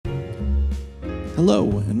Hello,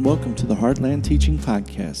 and welcome to the Heartland Teaching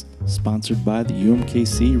Podcast, sponsored by the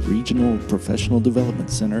UMKC Regional Professional Development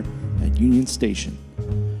Center at Union Station.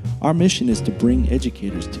 Our mission is to bring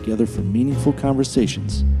educators together for meaningful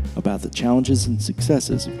conversations about the challenges and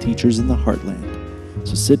successes of teachers in the Heartland.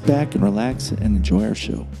 So sit back and relax and enjoy our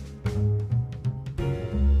show.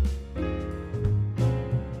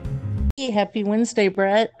 Hey, happy Wednesday,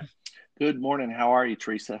 Brett. Good morning. How are you,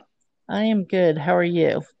 Teresa? I am good. How are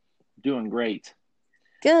you? Doing great.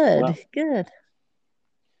 Good, good.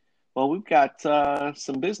 Well, we've got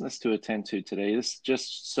some business to attend to today. This is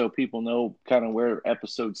just so people know kind of where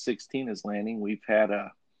episode 16 is landing. We've had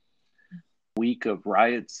a week of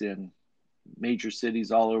riots in major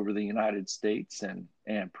cities all over the United States and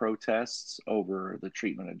protests over the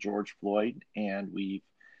treatment of George Floyd. And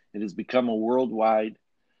it has become a worldwide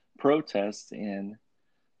protest in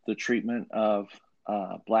the treatment of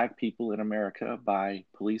Black people in America by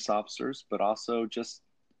police officers, but also just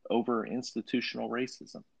over institutional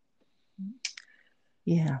racism.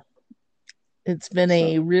 Yeah. It's been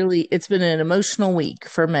an emotional week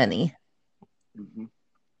for many. Mm-hmm.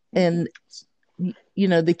 And,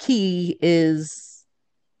 the key is,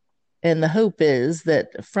 and the hope is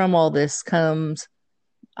that from all this comes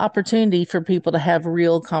opportunity for people to have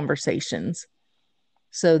real conversations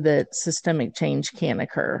so that systemic change can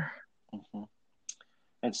occur. Mm-hmm.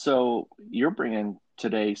 And so you're bringing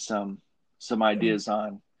today some ideas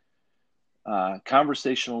on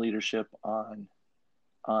conversational leadership, on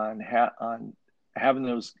having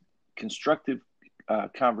those constructive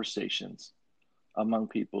conversations among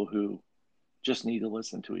people who just need to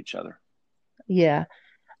listen to each other. Yeah.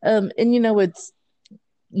 And it's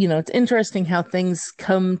interesting how things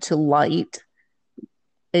come to light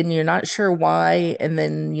and you're not sure why, and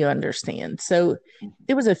then you understand. So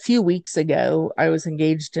it was a few weeks ago, I was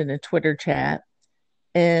engaged in a Twitter chat,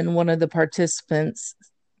 and one of the participants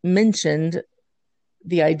mentioned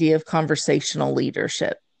the idea of conversational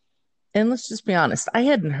leadership. And let's just be honest, I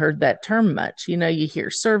hadn't heard that term much. You hear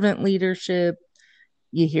servant leadership,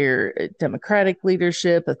 you hear democratic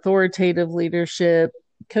leadership, authoritative leadership,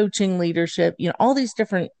 coaching leadership, all these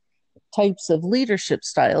different types of leadership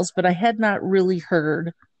styles, but I had not really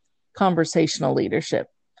heard conversational leadership.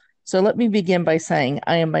 So let me begin by saying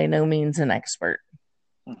I am by no means an expert.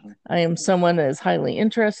 Mm-hmm. I am someone that is highly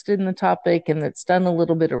interested in the topic and that's done a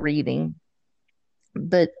little bit of reading.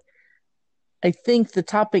 But I think the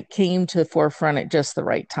topic came to the forefront at just the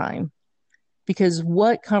right time. Because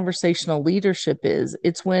what conversational leadership is,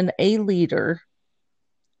 it's when a leader,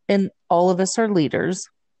 and all of us are leaders,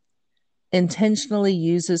 intentionally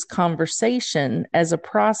uses conversation as a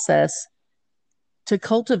process to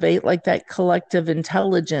cultivate like that collective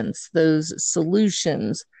intelligence, those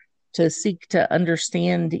solutions, to seek to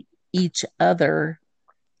understand each other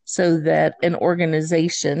so that an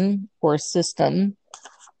organization or a system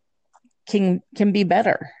can be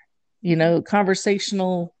better.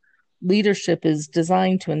 Conversational leadership is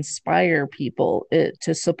designed to inspire people,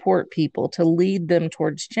 to support people, to lead them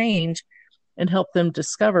towards change and help them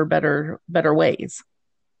discover better ways.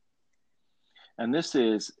 And this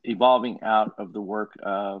is evolving out of the work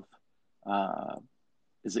of,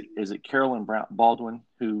 is it Carolyn Baldwin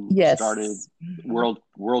who started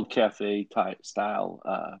World Cafe type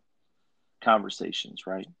style conversations,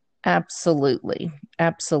 right? Absolutely.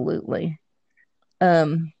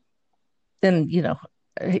 And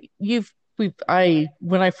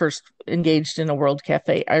when I first engaged in a World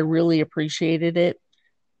Cafe, I really appreciated it.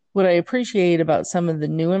 What I appreciate about some of the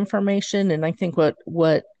new information, and I think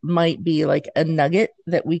what might be like a nugget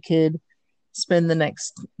that we could spend the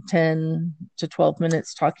next 10 to 12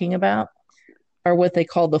 minutes talking about, are what they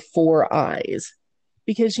call the 4 I's.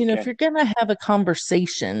 Because, if you're going to have a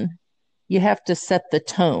conversation, you have to set the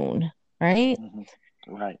tone, right? Mm-hmm.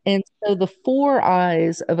 Right. And so the 4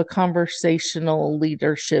 I's of a conversational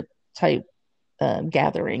leadership type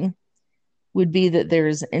gathering would be that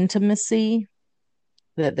there's intimacy,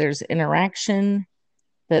 that there's interaction,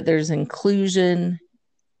 that there's inclusion,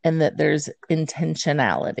 and that there's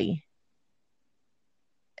intentionality.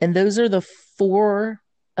 And those are the 4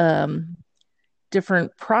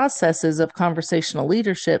 different processes of conversational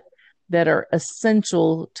leadership that are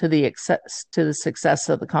essential to the success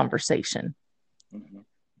of the conversation. Mm-hmm.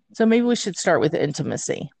 So maybe we should start with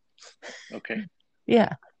intimacy. Okay.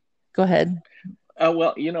 Yeah. Go ahead.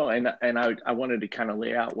 Well, and I wanted to kind of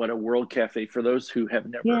lay out what a World Cafe, for those who have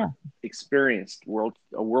never experienced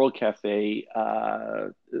a World Cafe.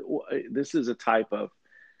 This is a type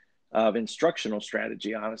of instructional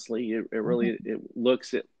strategy. Honestly, it really it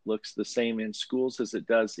looks the same in schools as it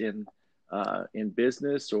does in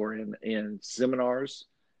business or in seminars.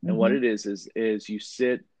 And what it is you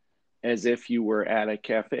sit as if you were at a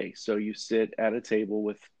cafe. So you sit at a table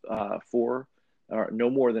with four or no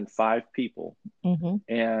more than five people,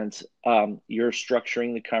 and you're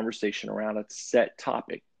structuring the conversation around a set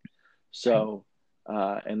topic. So,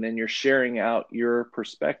 and then you're sharing out your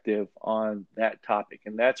perspective on that topic,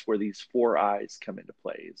 and that's where these four eyes come into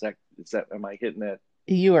play. Is that? Am I hitting that?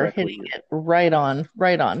 You are hitting it right on,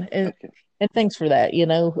 right on. And thanks for that.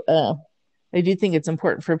 I do think it's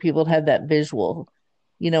important for people to have that visual.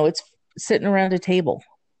 It's sitting around a table,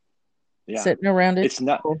 sitting around a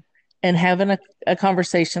table and having a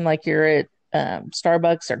conversation like you're at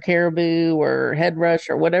Starbucks or Caribou or Head Rush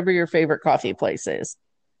or whatever your favorite coffee place is.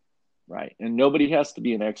 Right. And nobody has to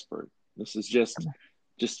be an expert. This is just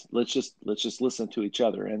let's just listen to each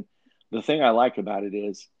other. And the thing I like about it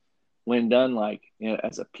is when done like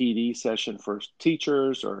as a PD session for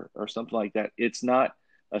teachers or something like that, it's not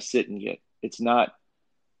a sit and get. It's not,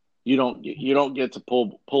 you don't get to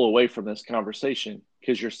pull away from this conversation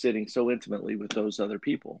because you're sitting so intimately with those other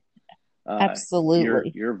people.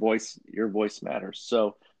 Absolutely. Your voice matters.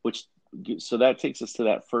 So that takes us to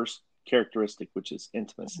that first characteristic, which is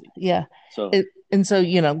intimacy. Yeah. So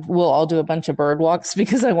we'll all do a bunch of bird walks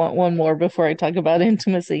because I want one more before I talk about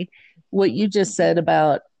intimacy. What you just said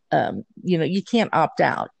about, you can't opt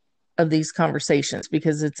out of these conversations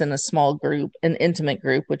because it's in a small group, an intimate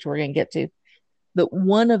group, which we're going to get to. But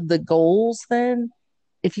one of the goals then,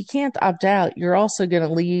 if you can't opt out, you're also going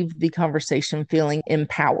to leave the conversation feeling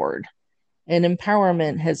empowered. And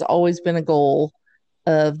empowerment has always been a goal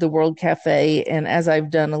of the World Cafe. And as I've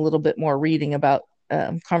done a little bit more reading about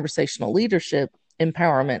conversational leadership,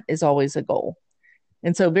 empowerment is always a goal.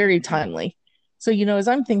 And so very timely. So, as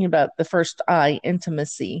I'm thinking about the first I,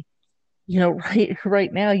 intimacy,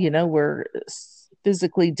 right now, we're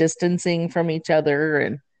physically distancing from each other.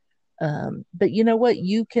 And, but you know what?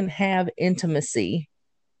 You can have intimacy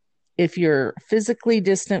if you're physically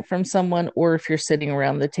distant from someone or if you're sitting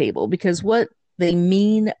around the table, because what they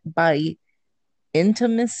mean by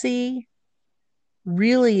intimacy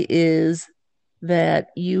really is that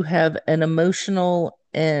you have an emotional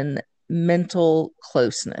and mental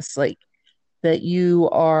closeness, like that you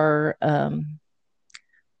are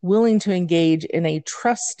willing to engage in a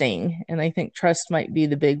trusting, and I think trust might be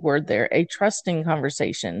the big word there, a trusting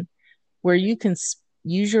conversation where you can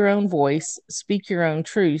use your own voice, speak your own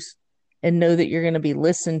truth, and know that you're going to be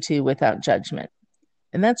listened to without judgment.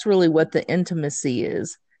 And that's really what the intimacy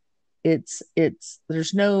is. It's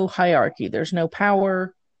there's no hierarchy, there's no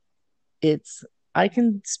power. It's I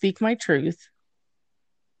can speak my truth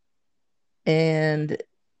and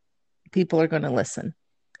people are going to listen.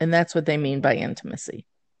 And that's what they mean by intimacy.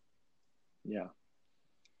 Yeah.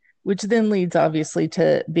 Which then leads obviously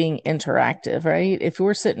to being interactive, right? If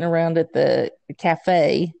we're sitting around at the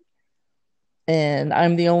cafe and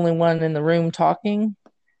I'm the only one in the room talking,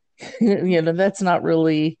 that's not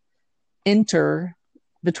really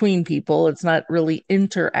between people. It's not really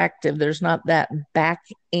interactive. There's not that back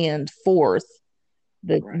and forth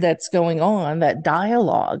that's going on, that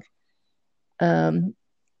dialogue. And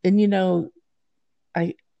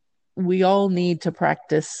we all need to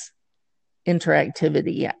practice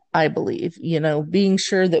interactivity, I believe, being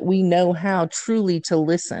sure that we know how truly to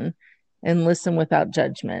listen and listen without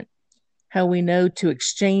judgment, how we know to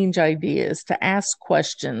exchange ideas, to ask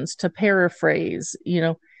questions, to paraphrase,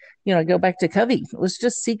 go back to Covey. Let's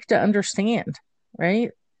just seek to understand, right?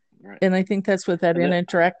 And I think that's what that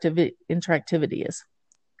interactivity is.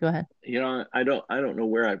 Go ahead. I don't know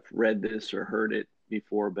where I've read this or heard it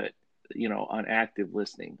before, but on active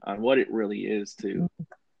listening, on what it really is to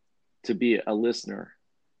be a listener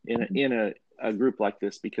in a group like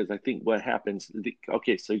this, because I think what happens,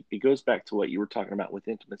 so it goes back to what you were talking about with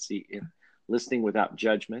intimacy in listening without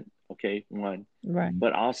judgment. Okay. One, right.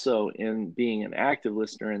 But also in being an active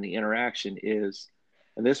listener in the interaction is,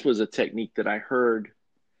 and this was a technique that I heard,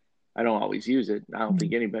 I don't always use it. I don't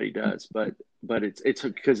think anybody does, but it's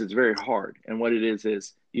because it's very hard. And what it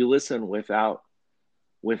is you listen without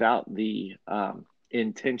the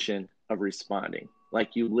intention of responding.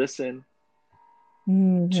 Like you listen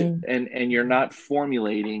to, and you're not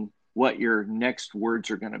formulating what your next words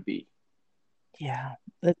are going to be. Yeah.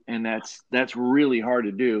 And that's really hard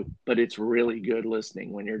to do, but it's really good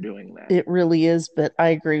listening when you're doing that. It really is, but I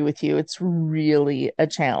agree with you. It's really a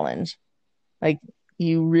challenge. Like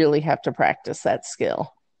you really have to practice that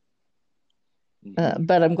skill.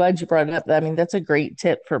 But I'm glad you brought it up. I mean, that's a great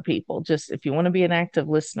tip for people. Just if you want to be an active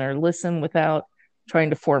listener, listen without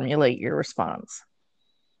trying to formulate your response.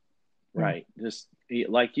 Right. Just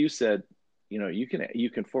like you said, you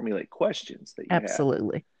can formulate questions that you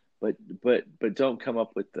absolutely have. but don't come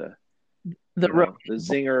up with the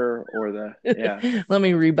zinger or the Let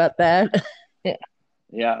me rebut that.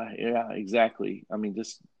 yeah, exactly. I mean,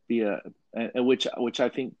 just be which I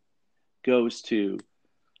think goes to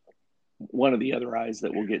one of the other eyes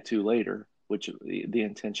that we'll get to later, which the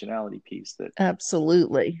intentionality piece that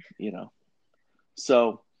absolutely,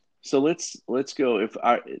 so let's go.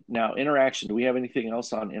 Now interaction. Do we have anything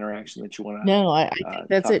else on interaction that you want to? No, I think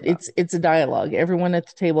that's it. About? It's a dialogue. Everyone at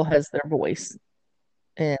the table has their voice,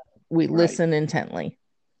 and we listen intently.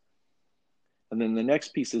 And then the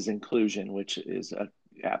next piece is inclusion, which is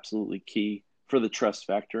absolutely key for the trust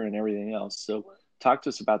factor and everything else. So talk to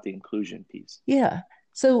us about the inclusion piece. Yeah.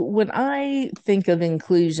 So when I think of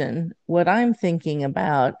inclusion, what I'm thinking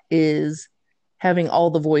about is having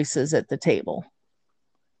all the voices at the table.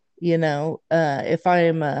 If I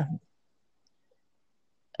am a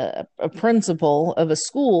principal of a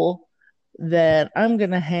school, that I'm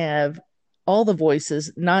going to have all the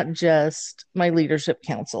voices, not just my leadership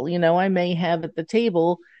council. I may have at the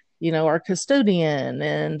table, our custodian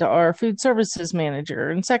and our food services manager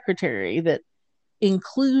and secretary. That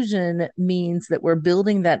inclusion means that we're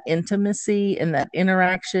building that intimacy and that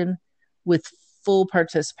interaction with full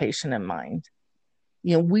participation in mind.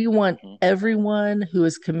 We want everyone who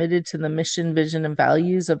is committed to the mission, vision, and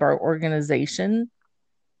values of our organization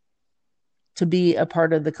to be a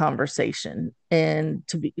part of the conversation, and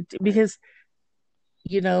because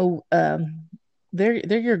they're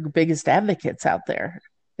your biggest advocates out there.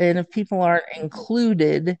 And if people aren't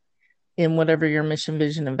included in whatever your mission,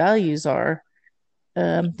 vision, and values are,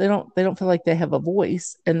 they don't feel like they have a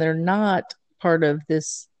voice, and they're not part of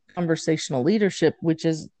this conversational leadership, which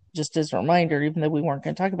is, just as a reminder, even though we weren't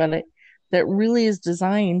going to talk about it, that really is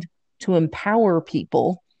designed to empower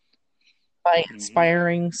people by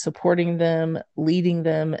inspiring, supporting them, leading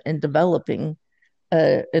them, and developing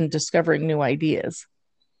and discovering new ideas.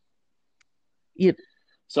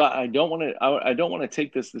 So I don't want to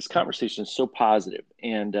take this conversation so positive,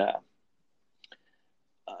 and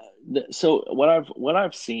so what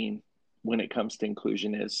I've seen when it comes to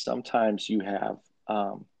inclusion is sometimes you have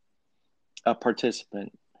a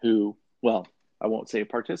participant who, well, I won't say a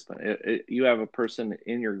participant. You have a person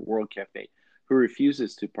in your World Cafe who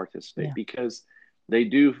refuses to participate because they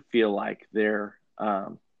do feel like they're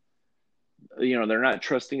not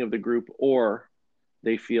trusting of the group, or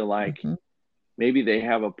they feel like maybe they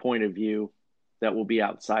have a point of view that will be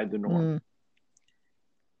outside the norm.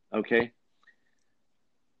 Okay.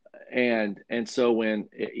 And so when,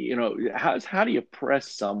 how do you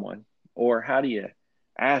press someone, or how do you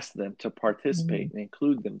ask them to participate and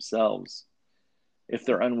include themselves if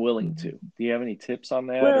they're unwilling to? Do you have any tips on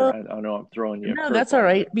that? Well, or I know I'm throwing you. No, that's all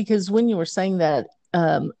right. Because when you were saying that,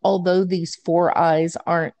 although these four eyes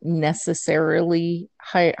aren't necessarily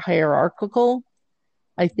hierarchical,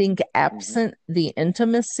 I think absent the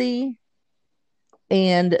intimacy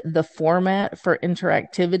and the format for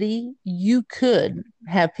interactivity, you could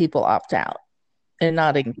have people opt out and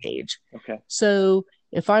not engage. Okay. So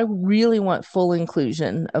if I really want full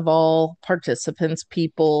inclusion of all participants,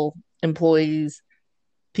 people, employees,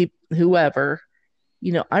 whoever,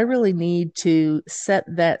 I really need to set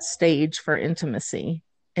that stage for intimacy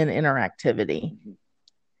and interactivity.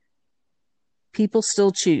 People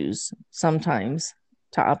still choose sometimes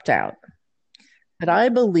to opt out. But I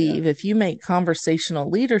believe if you make conversational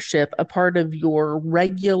leadership a part of your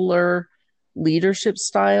regular leadership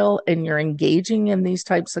style, and you're engaging in these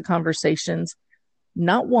types of conversations,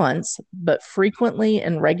 not once, but frequently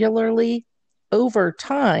and regularly, over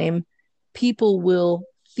time, people will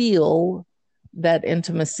feel that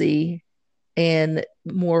intimacy and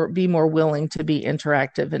be more willing to be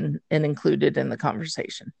interactive and included in the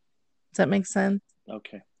conversation. Does that make sense?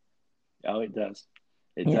 Okay. Oh, it does.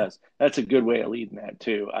 It does. That's a good way of leading that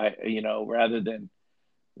too. Rather than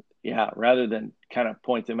kind of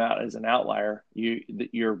point them out as an outlier,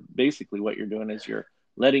 you're basically, what you're doing is you're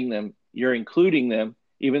including them,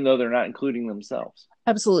 even though they're not including themselves.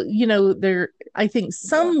 Absolutely. I think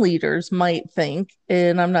some leaders might think,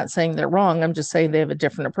 and I'm not saying they're wrong, I'm just saying they have a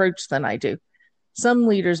different approach than I do. Some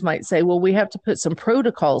leaders might say, well, we have to put some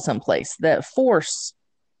protocols in place that force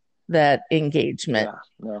that engagement.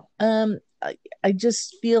 No. I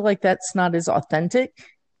just feel like that's not as authentic,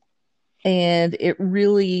 and it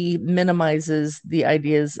really minimizes the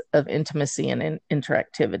ideas of intimacy and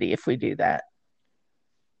interactivity if we do that.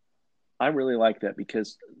 I really like that,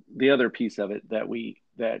 because the other piece of it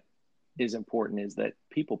that is important is that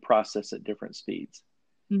people process at different speeds.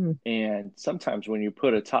 And sometimes when you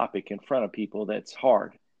put a topic in front of people that's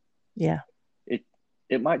hard, it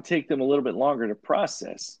might take them a little bit longer to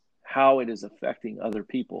process how it is affecting other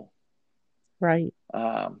people. Right.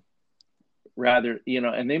 Rather,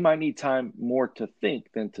 and they might need time more to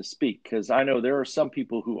think than to speak, because I know there are some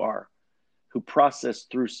people who process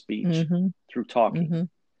through speech, through talking,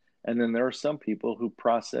 and then there are some people who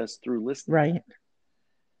process through listening.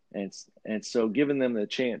 Right. And so giving them the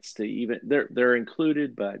chance to they're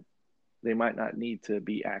included, but they might not need to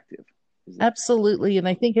be active. Absolutely. And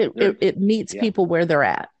I think it meets people where they're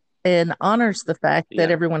at and honors the fact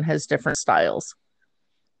that everyone has different styles.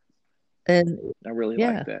 And I really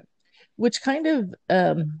like that. Which kind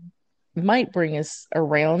of might bring us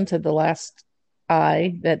around to the last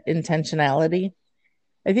I, that intentionality.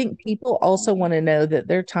 I think people also want to know that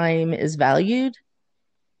their time is valued,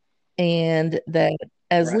 and that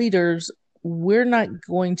as leaders, we're not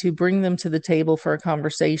going to bring them to the table for a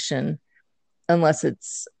conversation unless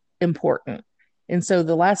it's important. And so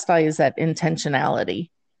the last I is that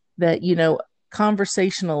intentionality, that,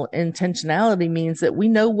 conversational intentionality means that we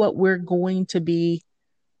know what we're going to be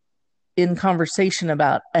in conversation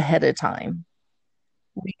about ahead of time.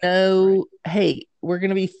 We know, hey, we're going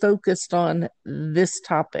to be focused on this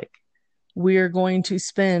topic. We're going to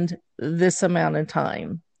spend this amount of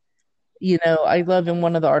time. I love, in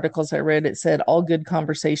one of the articles I read, it said all good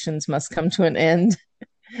conversations must come to an end.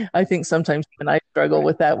 I think sometimes even I struggle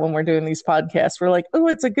with that when we're doing these podcasts. We're like, oh,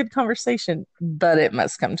 it's a good conversation, but it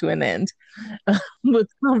must come to an end. With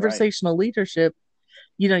conversational leadership,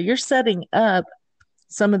 you're setting up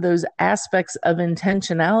some of those aspects of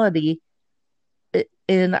intentionality.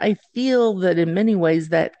 And I feel that in many ways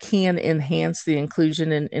that can enhance the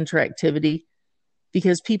inclusion and interactivity,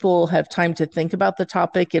 because people have time to think about the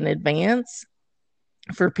topic in advance.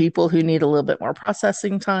 For people who need a little bit more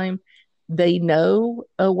processing time, they know,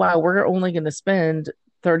 oh, wow, we're only going to spend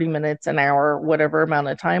 30 minutes, an hour, whatever amount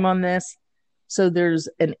of time on this. So there's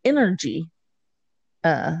an energy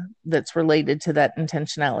that's related to that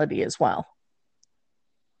intentionality as well.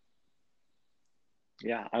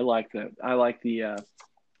 Yeah, I like that. I like the,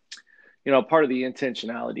 part of the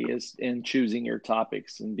intentionality is in choosing your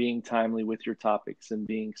topics and being timely with your topics and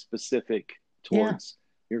being specific towards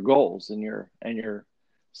your goals and your.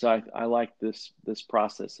 So I like this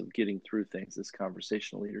process of getting through things, this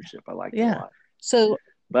conversational leadership. I like it a lot. So,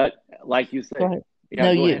 but like you said, go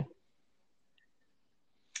ahead.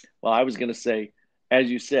 Well, I was going to say, as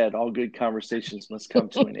you said, all good conversations must come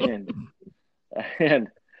to an end.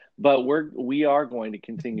 But we are going to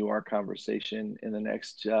continue our conversation in the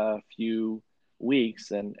next few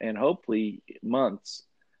weeks and hopefully months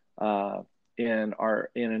in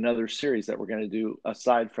another series that we're going to do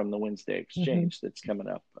aside from the Wednesday Exchange that's coming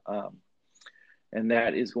up. And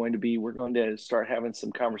that is going to be, we're going to start having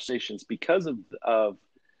some conversations because of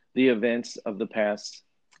the events of the past,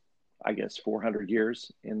 I guess, 400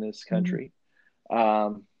 years in this country.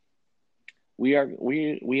 We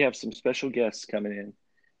have some special guests coming in.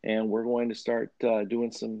 And we're going to start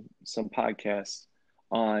doing some podcasts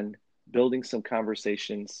on building some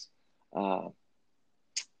conversations to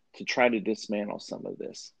try to dismantle some of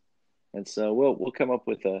this. And so we'll come up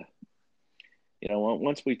with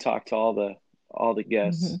once we talk to all the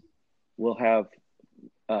guests, we'll have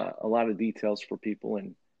a lot of details for people,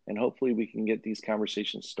 and hopefully we can get these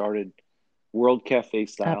conversations started World Cafe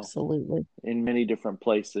style. Absolutely. In many different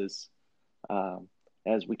places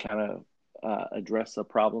as we kind of address a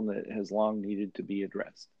problem that has long needed to be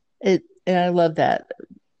addressed. And I love that.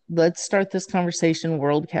 Let's start this conversation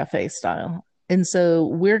World Cafe style. And so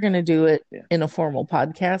we're going to do it in a formal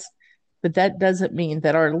podcast, but that doesn't mean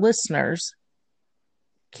that our listeners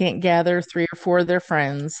can't gather 3 or 4 of their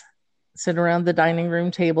friends, sit around the dining room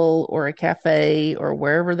table or a cafe or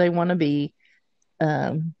wherever they want to be.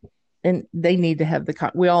 And they need to have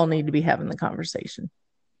we all need to be having the conversation.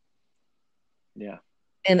 Yeah.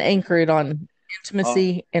 And anchor it on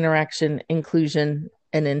intimacy, interaction, inclusion,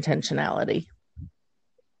 and intentionality.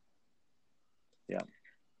 Yeah.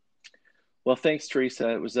 Well, thanks, Teresa.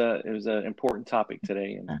 It was an important topic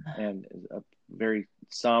today, and a very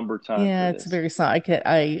somber time. Yeah, it's very somber.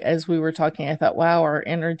 As we were talking, I thought, wow, our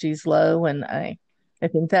energy's low, and I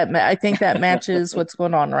think that matches what's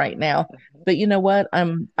going on right now. But you know what?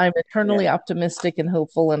 I'm eternally optimistic and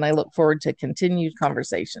hopeful, and I look forward to continued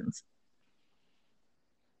conversations.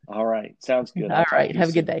 All right. Sounds good. All right. Have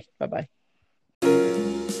a good day. Bye-bye.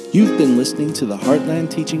 You've been listening to the Heartland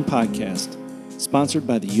Teaching Podcast, sponsored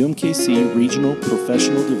by the UMKC Regional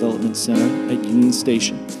Professional Development Center at Union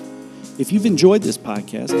Station. If you've enjoyed this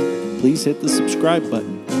podcast, please hit the subscribe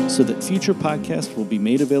button so that future podcasts will be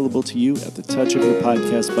made available to you at the touch of your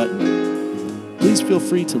podcast button. Please feel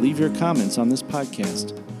free to leave your comments on this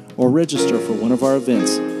podcast or register for one of our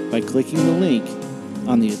events by clicking the link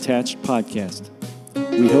on the Attached Podcast.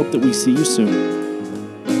 We hope that we see you soon.